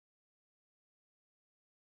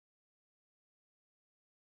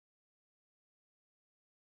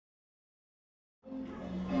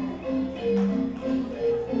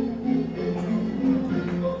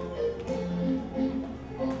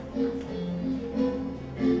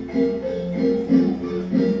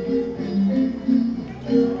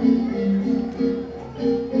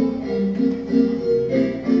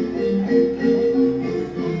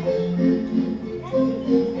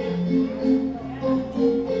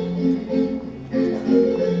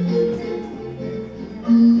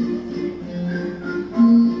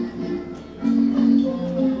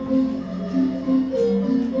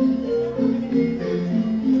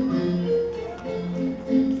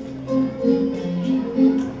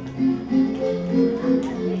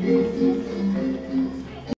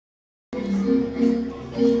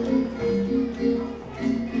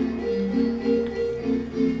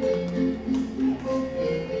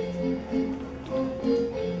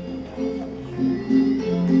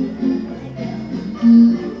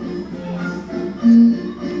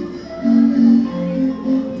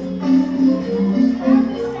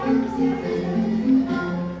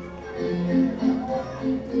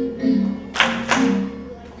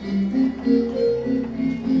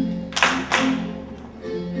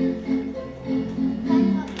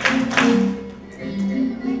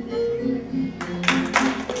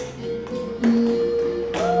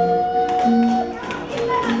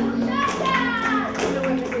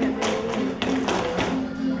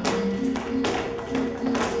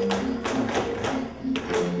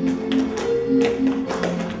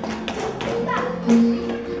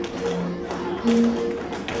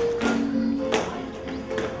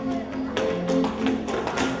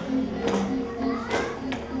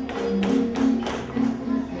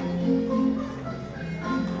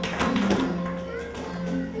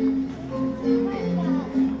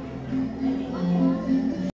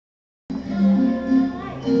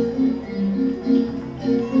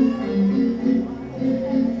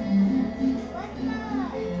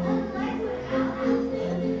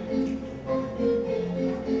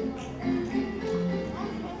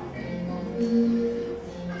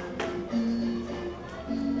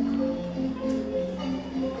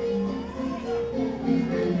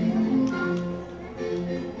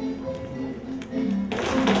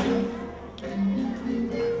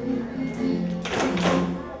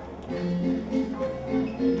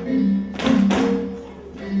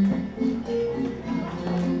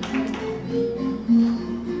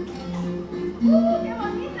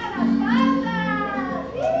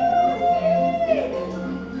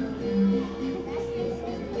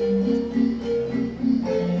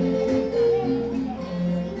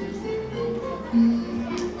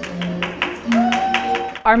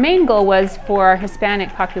Our main goal was for our Hispanic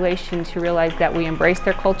population to realize that we embrace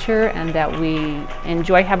their culture and that we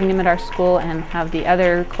enjoy having them at our school, and have the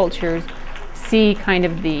other cultures see kind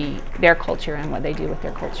of their culture and what they do with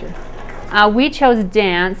their culture. We chose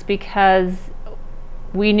dance because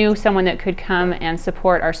we knew someone that could come and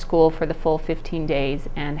support our school for the full 15 days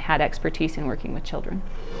and had expertise in working with children.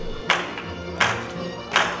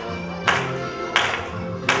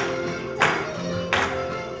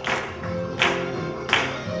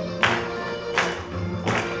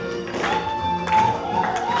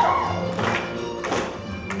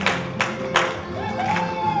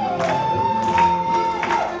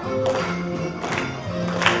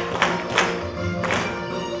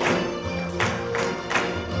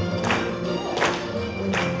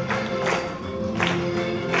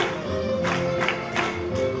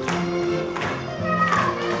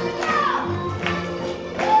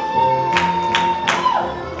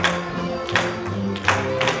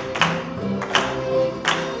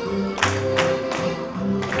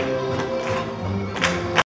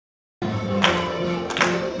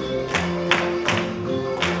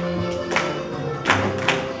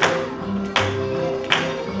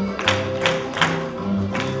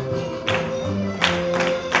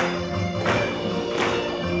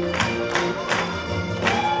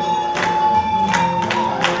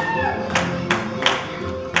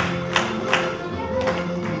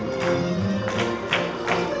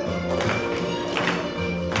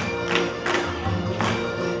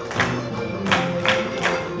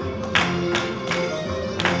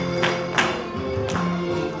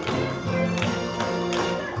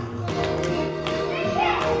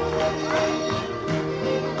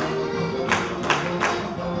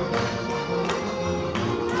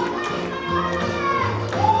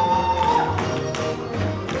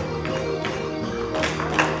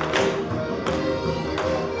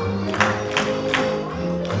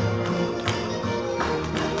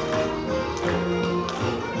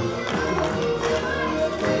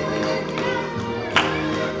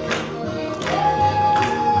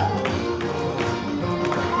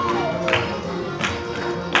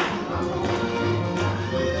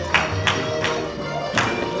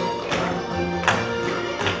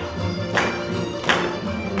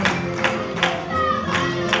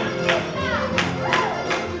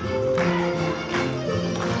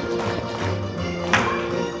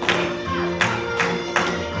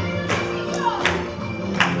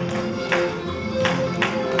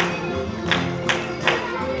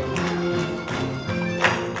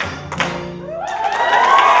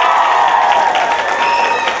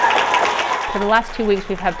 last 2 weeks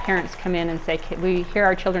we've had parents come in and say, we hear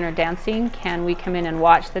our children are dancing, can we come in and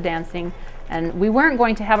watch the dancing? And we weren't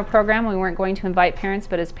going to have a program, we weren't going to invite parents,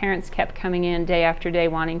 but as parents kept coming in day after day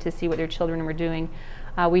wanting to see what their children were doing,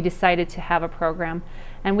 we decided to have a program.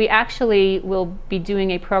 And we actually will be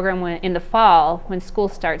doing a program in the fall when school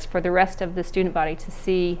starts for the rest of the student body to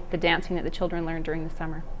see the dancing that the children learned during the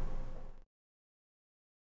summer.